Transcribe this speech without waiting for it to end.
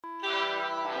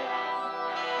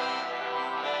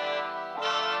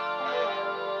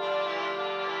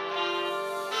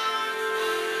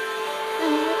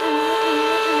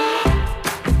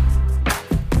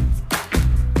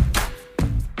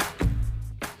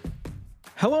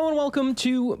Hello and welcome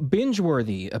to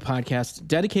Bingeworthy, a podcast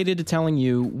dedicated to telling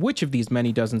you which of these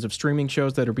many dozens of streaming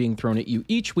shows that are being thrown at you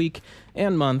each week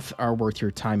and month are worth your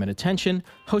time and attention.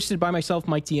 Hosted by myself,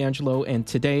 Mike D'Angelo, and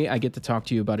today I get to talk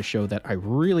to you about a show that I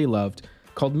really loved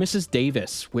called Mrs.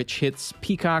 Davis, which hits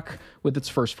Peacock with its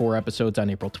first 4 episodes on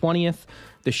April 20th.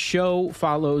 The show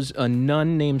follows a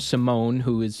nun named Simone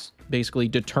who is basically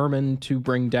determined to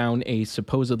bring down a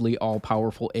supposedly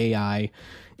all-powerful AI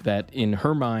that in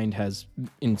her mind has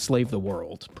enslaved the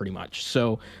world, pretty much.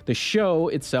 So the show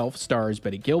itself stars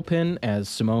Betty Gilpin as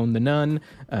Simone the Nun,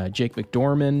 Jake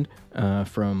McDormand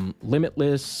from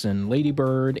Limitless and Lady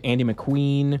Bird, Andy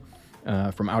McQueen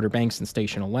from Outer Banks and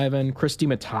Station 11, Christy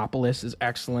Metopoulos is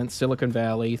excellent, Silicon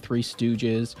Valley, Three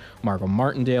Stooges, Margot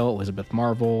Martindale, Elizabeth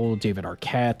Marvel, David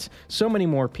Arquette, so many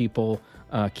more people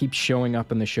keep showing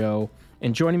up in the show.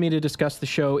 And joining me to discuss the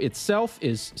show itself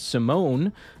is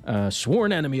Simone,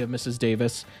 sworn enemy of Mrs.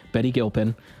 Davis, Betty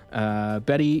Gilpin.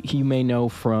 Betty, you may know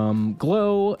from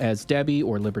Glow as Debbie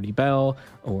or Liberty Bell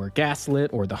or Gaslit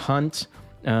or The Hunt.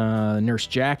 Nurse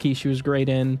Jackie, she was great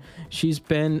in. She's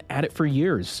been at it for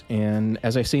years. And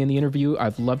as I say in the interview,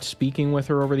 I've loved speaking with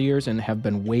her over the years and have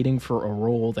been waiting for a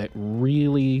role that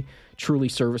really truly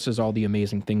services all the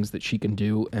amazing things that she can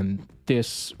do. And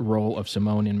this role of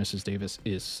Simone in Mrs. Davis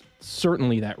is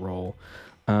certainly that role.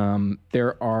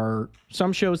 There are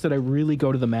some shows that I really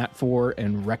go to the mat for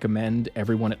and recommend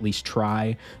everyone at least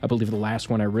try. I believe the last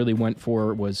one I really went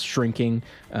for was Shrinking,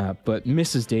 but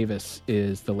Mrs. Davis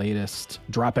is the latest.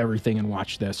 Drop everything and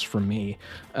watch this from me.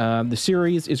 The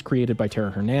series is created by Tara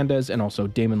Hernandez and also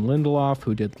Damon Lindelof,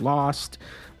 who did Lost,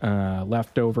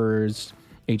 Leftovers,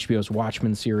 HBO's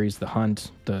Watchmen series, The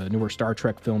Hunt, the newer Star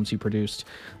Trek films he produced.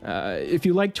 If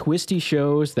you like twisty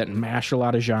shows that mash a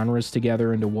lot of genres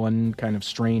together into one kind of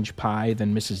strange pie,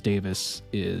 then Mrs. Davis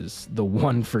is the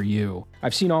one for you.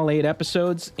 I've seen all 8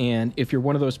 episodes, and if you're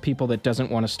one of those people that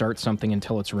doesn't want to start something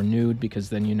until it's renewed, because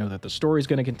then you know that the story's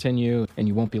going to continue and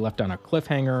you won't be left on a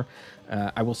cliffhanger,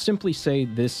 I will simply say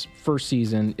this first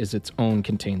season is its own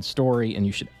contained story, and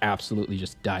you should absolutely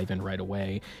just dive in right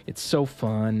away. It's so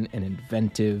fun and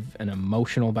inventive and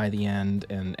emotional by the end,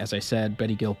 and as I said,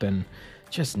 Betty Gilpin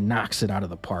just knocks it out of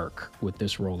the park with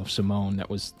this role of Simone that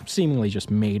was seemingly just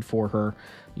made for her.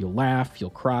 You'll laugh,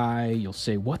 you'll cry, you'll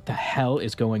say, what the hell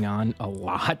is going on a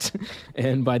lot,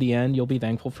 and by the end, you'll be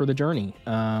thankful for the journey.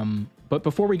 But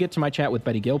before we get to my chat with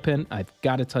Betty Gilpin, I've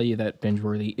got to tell you that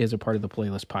Bingeworthy is a part of the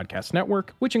Playlist Podcast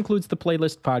Network, which includes the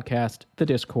Playlist Podcast, The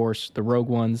Discourse, The Rogue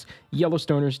Ones,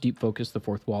 Yellowstoners, Deep Focus, The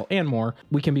Fourth Wall, and more.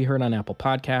 We can be heard on Apple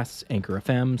Podcasts, Anchor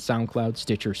FM, SoundCloud,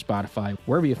 Stitcher, Spotify,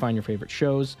 wherever you find your favorite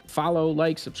shows. Follow,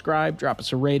 like, subscribe, drop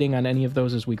us a rating on any of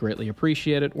those as we greatly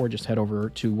appreciate it, or just head over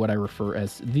to what I refer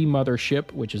as the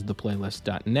mothership, which is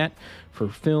theplaylist.net, for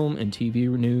film and TV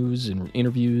news and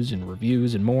interviews and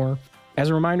reviews and more. As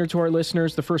a reminder to our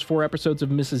listeners, the first 4 episodes of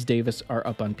Mrs. Davis are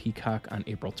up on Peacock on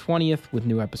April 20th, with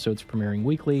new episodes premiering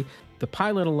weekly. The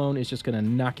pilot alone is just going to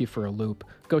knock you for a loop.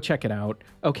 Go check it out.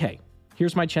 Okay,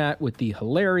 here's my chat with the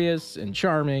hilarious and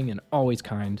charming and always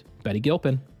kind Betty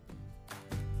Gilpin.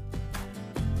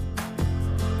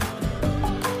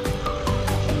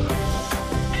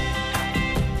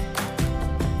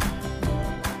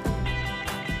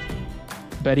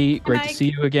 Betty, great to see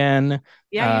you again.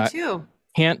 Yeah, you too.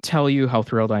 Can't tell you how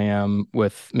thrilled I am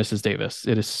with Mrs. Davis.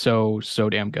 It is so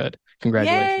damn good.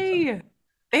 Congratulations.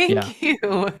 Yay! Thank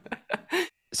you.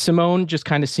 Simone just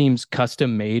kind of seems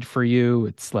custom made for you.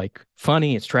 It's like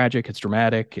funny, it's tragic, it's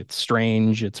dramatic, it's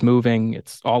strange, it's moving,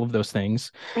 it's all of those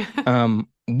things.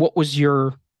 What was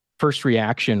your first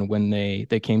reaction when they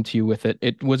came to you with it?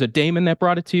 It was it Damon that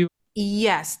brought it to you?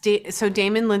 Yes. So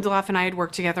Damon Lindelof and I had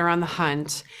worked together on The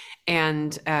Hunt,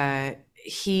 and we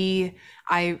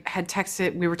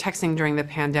were texting during the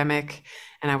pandemic,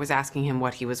 and I was asking him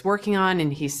what he was working on,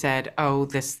 and he said, oh,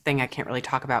 this thing I can't really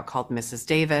talk about called Mrs.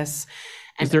 Davis.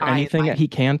 And is there anything that he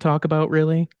can talk about,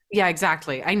 really? Yeah,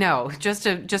 exactly. I know. Just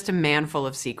a man full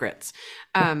of secrets.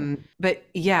 But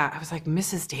yeah, I was like,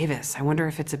 Mrs. Davis, I wonder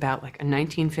if it's about like a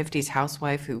 1950s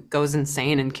housewife who goes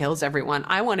insane and kills everyone.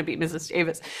 I want to be Mrs.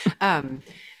 Davis. And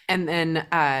then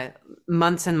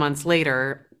months and months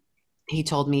later, he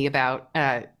told me about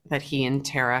that he and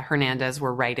Tara Hernandez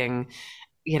were writing,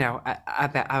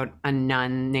 about a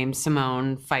nun named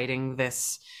Simone fighting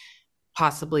this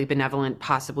possibly benevolent,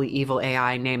 possibly evil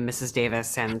AI named Mrs.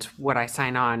 Davis, and would I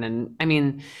sign on? And I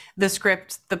mean, the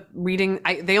script, the reading,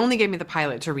 they only gave me the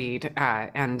pilot to read,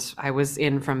 and I was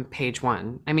in from page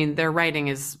 1. I mean, their writing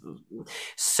is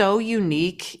so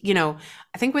unique.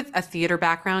 I think with a theater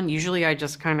background, usually I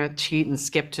just kind of cheat and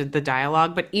skip to the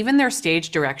dialogue, but even their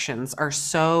stage directions are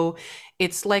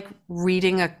it's like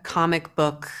reading a comic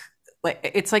book.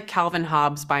 Like it's like Calvin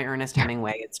Hobbes by Ernest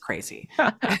Hemingway. It's crazy.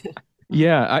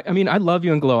 Yeah, I mean, I love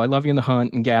you in Glow. I love you in The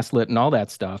Hunt and Gaslit and all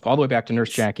that stuff, all the way back to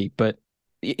Nurse Jackie. But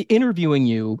interviewing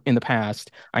you in the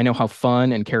past, I know how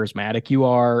fun and charismatic you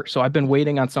are. So I've been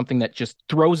waiting on something that just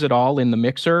throws it all in the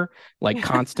mixer, like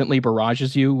constantly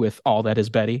barrages you with all that is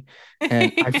Betty.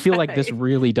 And I feel like this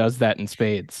really does that in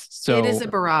spades. So it is a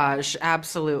barrage.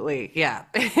 Absolutely. Yeah.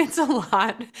 It's a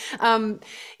lot.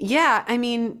 Yeah. I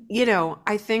mean,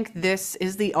 I think this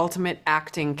is the ultimate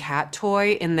acting cat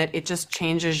toy in that it just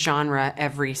changes genre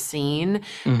every scene.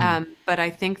 But I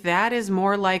think that is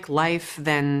more like life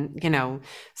than,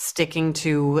 sticking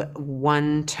to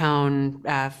one tone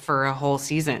for a whole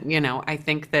season. I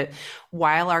think that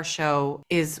while our show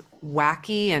is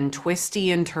wacky and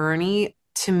twisty and turny,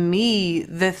 to me,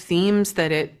 the themes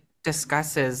that it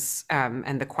discusses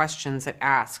and the questions it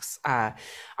asks are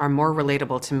more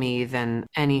relatable to me than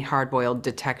any hard-boiled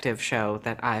detective show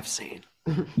that I've seen.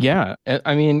 Yeah,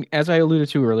 I mean, as I alluded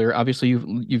to earlier, obviously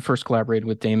you first collaborated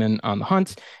with Damon on The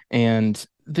Hunt, and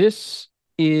this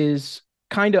is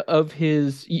kind of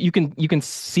his. You can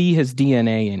see his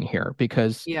DNA in here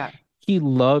because he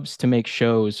loves to make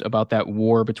shows about that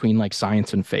war between like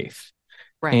science and faith.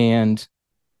 Right. And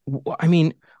I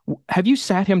mean, have you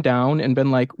sat him down and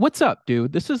been like, "What's up,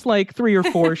 dude? This is like 3 or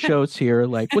 4 shows here.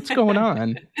 Like, what's going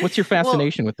on? What's your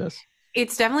fascination with this?"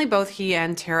 It's definitely both he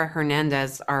and Tara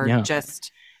Hernandez are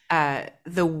just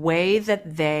the way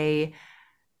that they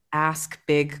ask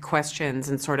big questions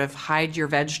and sort of hide your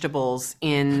vegetables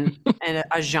in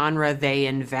a genre they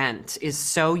invent is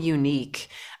so unique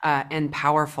and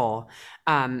powerful.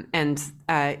 And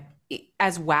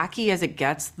as wacky as it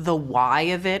gets, the why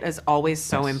of it is always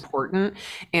so important.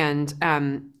 And,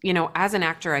 as an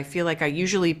actor, I feel like I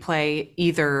usually play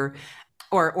either,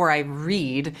 or I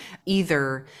read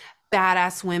either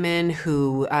badass women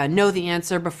who know the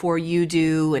answer before you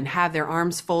do and have their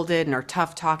arms folded and are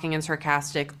tough talking and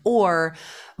sarcastic, or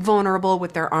vulnerable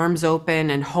with their arms open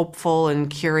and hopeful and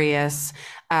curious.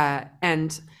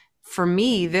 And for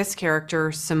me, this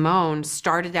character, Simone,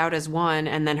 started out as one,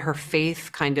 and then her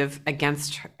faith kind of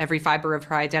against every fiber of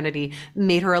her identity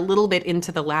made her a little bit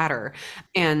into the latter.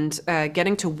 And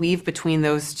getting to weave between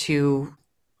those two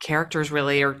characters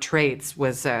really, or traits,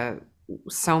 was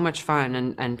so much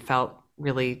fun and felt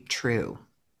really true.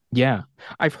 Yeah.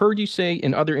 I've heard you say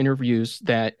in other interviews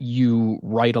that you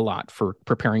write a lot for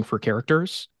preparing for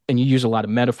characters and you use a lot of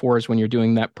metaphors when you're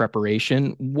doing that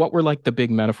preparation. What were like the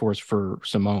big metaphors for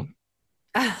Simone?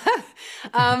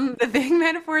 The big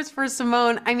metaphors for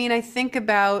Simone. I mean, I think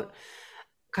about,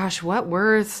 gosh, what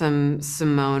were some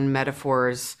Simone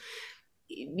metaphors?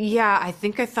 Yeah, I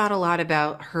think I thought a lot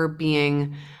about her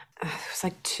being, it was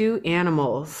like 2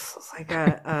 animals. It's like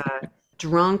a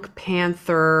drunk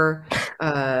panther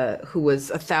who was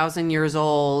 1,000 years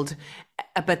old,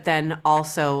 but then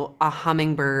also a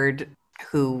hummingbird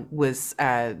who was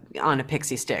on a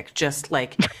pixie stick, just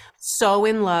like so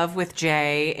in love with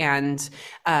Jay and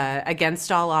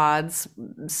against all odds,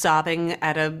 sobbing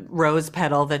at a rose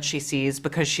petal that she sees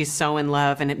because she's so in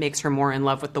love and it makes her more in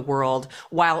love with the world,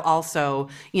 while also,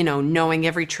 knowing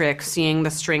every trick, seeing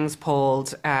the strings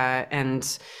pulled,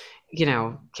 and,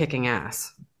 kicking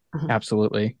ass.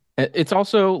 Absolutely. It's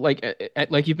also like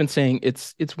you've been saying,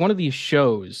 it's one of these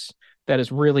shows that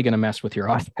is really going to mess with your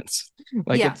audience.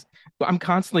 I'm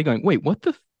constantly going, wait, what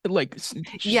the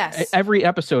yes. Every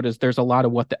episode there's a lot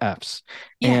of what the F's.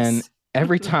 Yes. And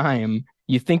every time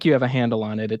you think you have a handle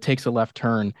on it, it takes a left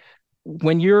turn.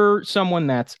 When you're someone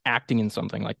that's acting in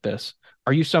something like this,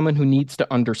 are you someone who needs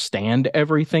to understand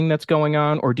everything that's going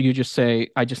on? Or do you just say,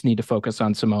 I just need to focus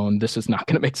on Simone. This is not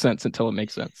going to make sense until it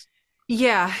makes sense.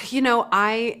 Yeah.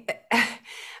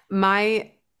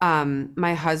 My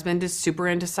husband is super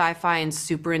into sci-fi and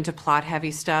super into plot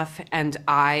heavy stuff. And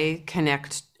I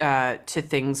connect to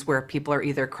things where people are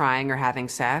either crying or having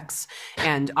sex.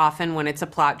 And often when it's a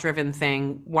plot driven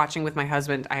thing, watching with my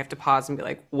husband, I have to pause and be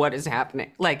like, what is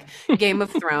happening? Like Game of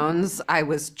Thrones, I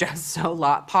was just so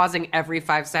lost. Pausing every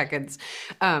 5 seconds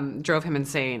drove him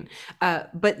insane.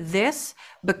 But this,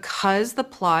 because the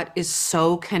plot is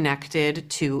so connected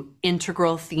to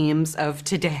integral themes of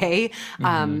today,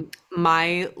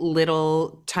 my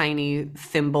little tiny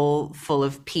thimble full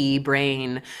of pea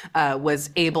brain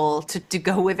was able to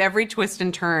go with every twist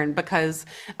and turn, because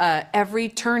every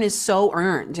turn is so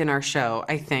earned in our show,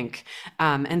 I think,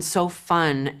 and so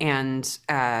fun and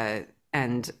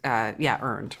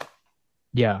earned.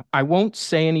 Yeah, I won't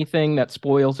say anything that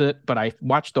spoils it, but I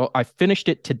finished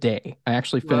it today. I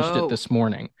actually finished it Whoa. this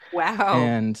morning. Wow.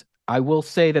 And I will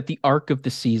say that the arc of the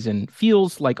season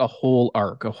feels like a whole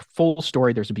arc, a full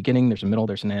story. There's a beginning, there's a middle,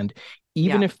 there's an end.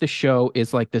 Even Yeah. if the show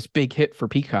is like this big hit for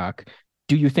Peacock,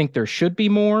 do you think there should be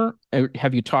more?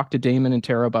 Have you talked to Damon and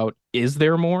Tara about is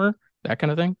there more? That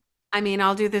kind of thing? I mean,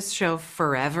 I'll do this show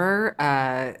forever.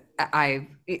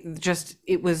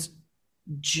 It was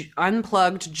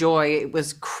unplugged joy. It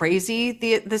was crazy,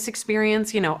 this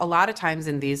experience. A lot of times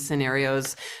in these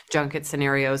scenarios, junket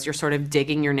scenarios, you're sort of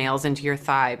digging your nails into your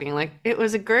thigh, being like, it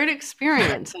was a great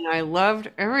experience and I loved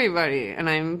everybody and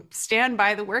I stand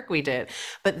by the work we did.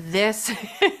 But this,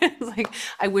 like,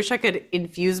 I wish I could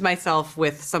infuse myself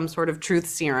with some sort of truth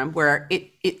serum where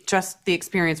it just, the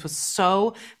experience was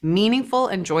so meaningful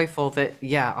and joyful that,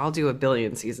 yeah, I'll do a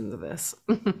billion seasons of this.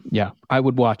 Yeah, I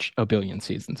would watch a billion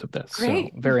seasons of this. Great. So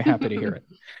very happy to hear it.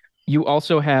 You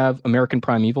also have American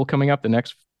Primeval coming up, the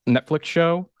next Netflix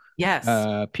show. Yes.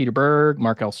 Peter Berg,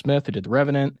 Mark L. Smith, who did The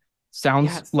Revenant.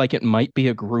 Sounds Yes. like it might be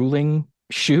a grueling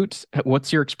shoot.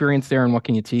 What's your experience there and what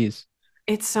can you tease?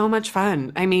 It's so much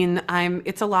fun. I mean,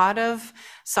 it's a lot of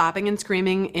sobbing and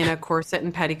screaming in a corset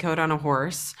and petticoat on a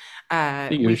horse. The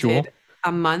We usual. did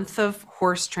a month of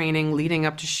horse training leading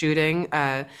up to shooting,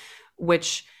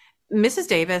 which Mrs.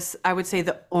 Davis, I would say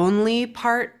the only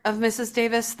part of Mrs.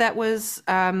 Davis that was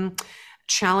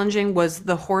challenging was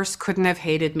the horse couldn't have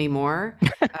hated me more.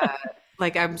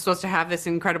 Like I'm supposed to have this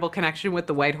incredible connection with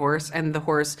the white horse, and the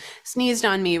horse sneezed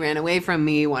on me, ran away from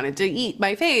me, wanted to eat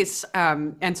my face.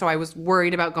 And so I was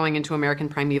worried about going into American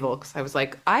Primeval because I was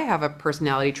like, I have a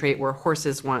personality trait where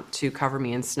horses want to cover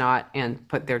me in snot and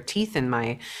put their teeth in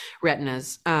my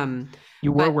retinas.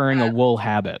 You were wearing a wool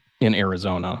habit in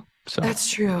Arizona. So That's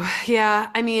true.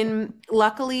 Yeah. I mean,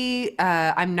 luckily,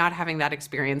 I'm not having that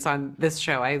experience on this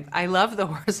show. I love the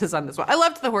horses on this one. I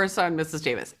loved the horse on Mrs.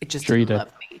 Davis. It just didn't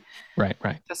love me. Right.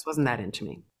 Just wasn't that into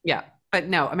me. Yeah. But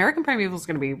no, American Primeval is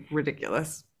going to be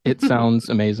ridiculous. It sounds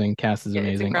amazing. Cast is Yeah, it's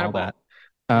amazing. All incredible. that.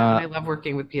 Yeah, and I love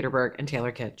working with Peter Berg and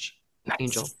Taylor Kitsch. Nice.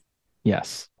 Angel.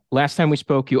 Yes. Last time we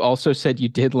spoke, you also said you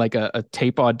did like a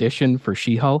tape audition for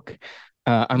She-Hulk.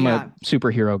 I'm a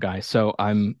superhero guy, so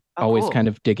I'm always cool. kind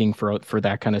of digging for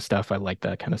that kind of stuff. I like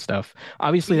that kind of stuff.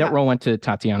 Obviously, that role went to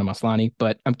Tatiana Maslany,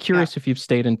 but I'm curious if you've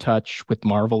stayed in touch with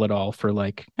Marvel at all for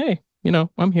like, hey,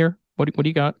 I'm here. What do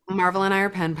you got? Marvel and I are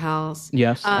pen pals.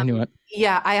 Yes, I knew it.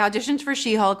 Yeah, I auditioned for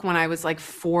She-Hulk when I was like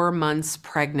 4 months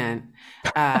pregnant.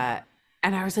 And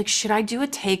I was like, should I do a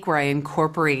take where I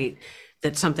incorporate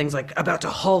that something's like about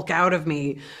to Hulk out of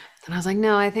me? And I was like,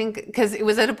 no, I think, because it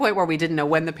was at a point where we didn't know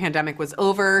when the pandemic was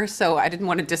over. So I didn't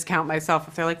want to discount myself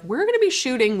if they're like, we're going to be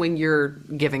shooting when you're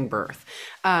giving birth.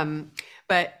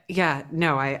 But yeah,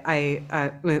 no,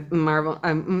 Marvel,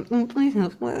 I'm going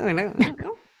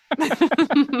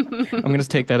to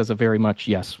take that as a very much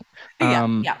yes.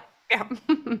 Yeah.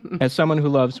 As someone who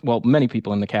loves, well, many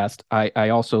people in the cast, I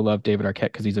also love David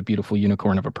Arquette because he's a beautiful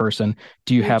unicorn of a person.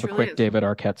 Do you have a quick David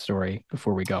Arquette story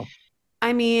before we go?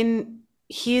 I mean,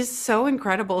 he's so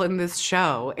incredible in this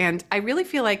show. And I really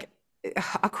feel like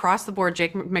across the board,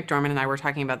 Jake McDormand and I were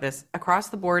talking about this, across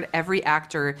the board, every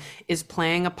actor is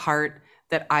playing a part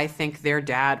that I think their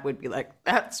dad would be like,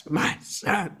 that's my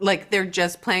son. Like they're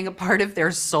just playing a part of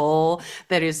their soul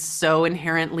that is so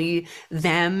inherently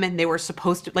them. And they were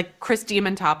supposed to, like Chris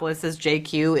Diamantopoulos as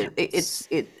JQ.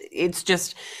 It's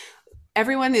just,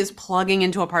 everyone is plugging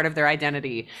into a part of their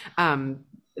identity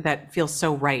that feels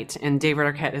so right. And David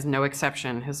Arquette is no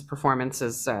exception. His performance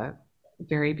is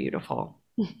very beautiful.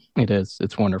 It is.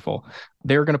 It's wonderful.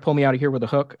 They're going to pull me out of here with a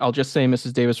hook. I'll just say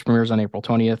Mrs. Davis premieres on April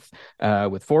 20th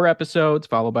with 4 episodes,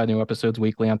 followed by new episodes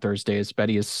weekly on Thursdays.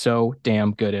 Betty is so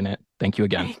damn good in it. Thank you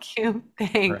again. Thank you.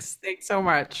 Thanks. Right. Thanks so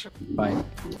much. Bye.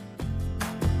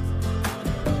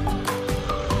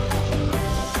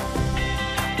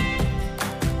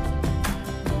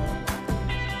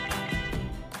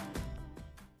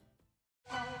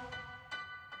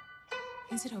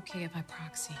 Is it okay if I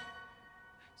proxy?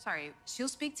 Sorry, she'll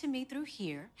speak to me through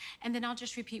here, and then I'll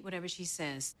just repeat whatever she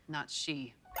says. Not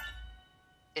she.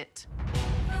 It.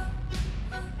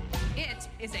 It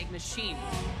is a machine.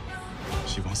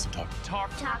 She wants to talk. Talk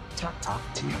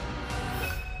To you.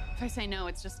 If I say no,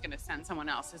 it's just gonna send someone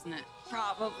else, isn't it?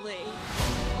 Probably.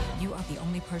 You are the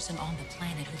only person on the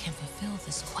planet who can fulfill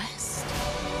this quest.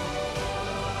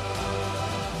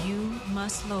 You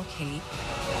must locate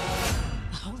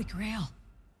the Holy Grail.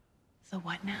 The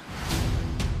what now?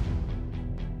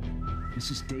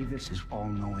 Mrs. Davis is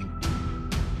all-knowing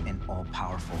and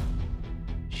all-powerful.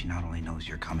 She not only knows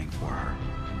you're coming for her,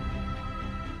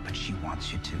 but she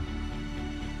wants you to.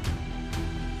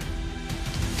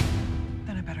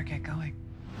 get going.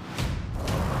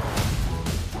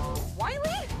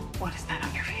 Wiley? What is that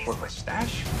on your face? What, my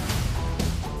stash?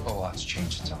 A lot's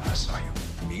changed since I last saw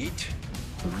you. Meet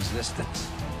the resistance.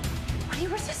 What are you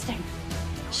resisting?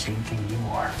 Same thing you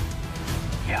are.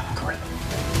 The algorithm.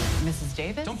 Mrs.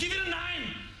 Davis? Don't give it a 9!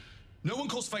 No one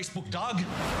calls Facebook dog.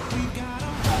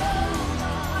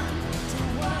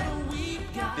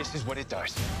 This is what it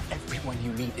does. Everyone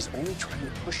you meet is only trying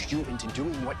to push you into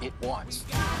doing what it wants.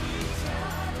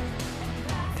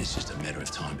 It's just a matter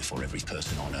of time before every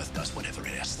person on Earth does whatever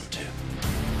it asks them to.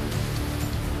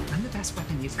 I'm the best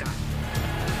weapon you've got.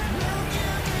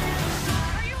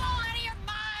 Are you all out of your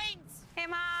minds? Hey,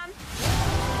 Mom.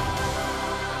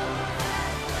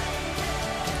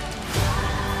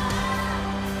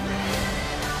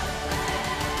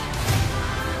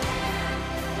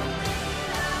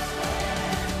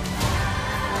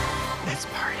 Let's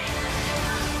party.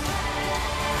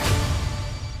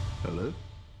 Hello?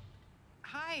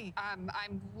 Hi.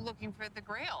 I'm looking for the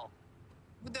Grail.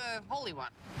 The Holy One.